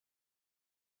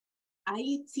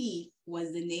Ayiti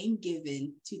was the name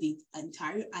given to the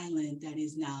entire island that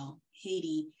is now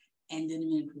Haiti and the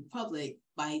Dominican Republic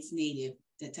by its native,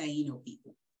 the Taino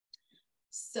people.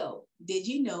 So, did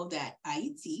you know that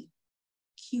Haiti,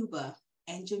 Cuba,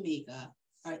 and Jamaica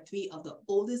are three of the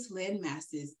oldest land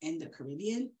masses in the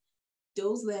Caribbean?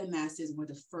 Those land masses were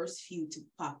the first few to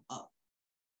pop up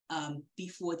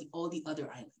before all the other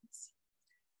islands.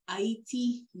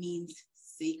 Haiti means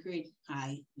sacred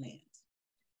high land.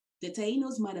 The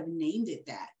Tainos might have named it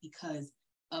that because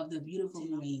of the beautiful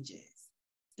ranges,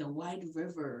 the wide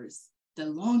rivers, the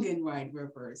long and wide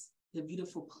rivers, the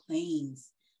beautiful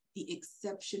plains, the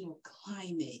exceptional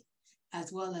climate,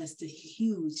 as well as the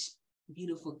huge,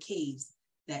 beautiful caves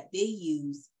that they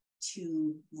use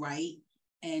to write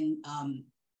and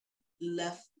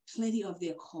left plenty of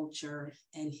their culture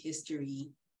and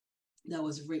history that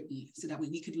was written so that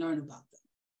we could learn about them.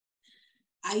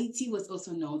 Ayiti was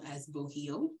also known as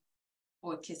Bohio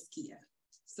or Kiskeya.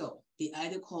 So they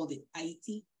either called it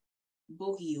Ayiti,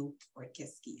 Bohio, or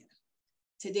Kiskeya.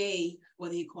 Today,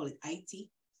 whether you call it Ayiti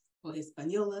or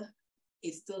Hispaniola,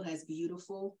 it still has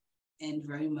beautiful and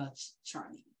very much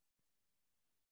charming.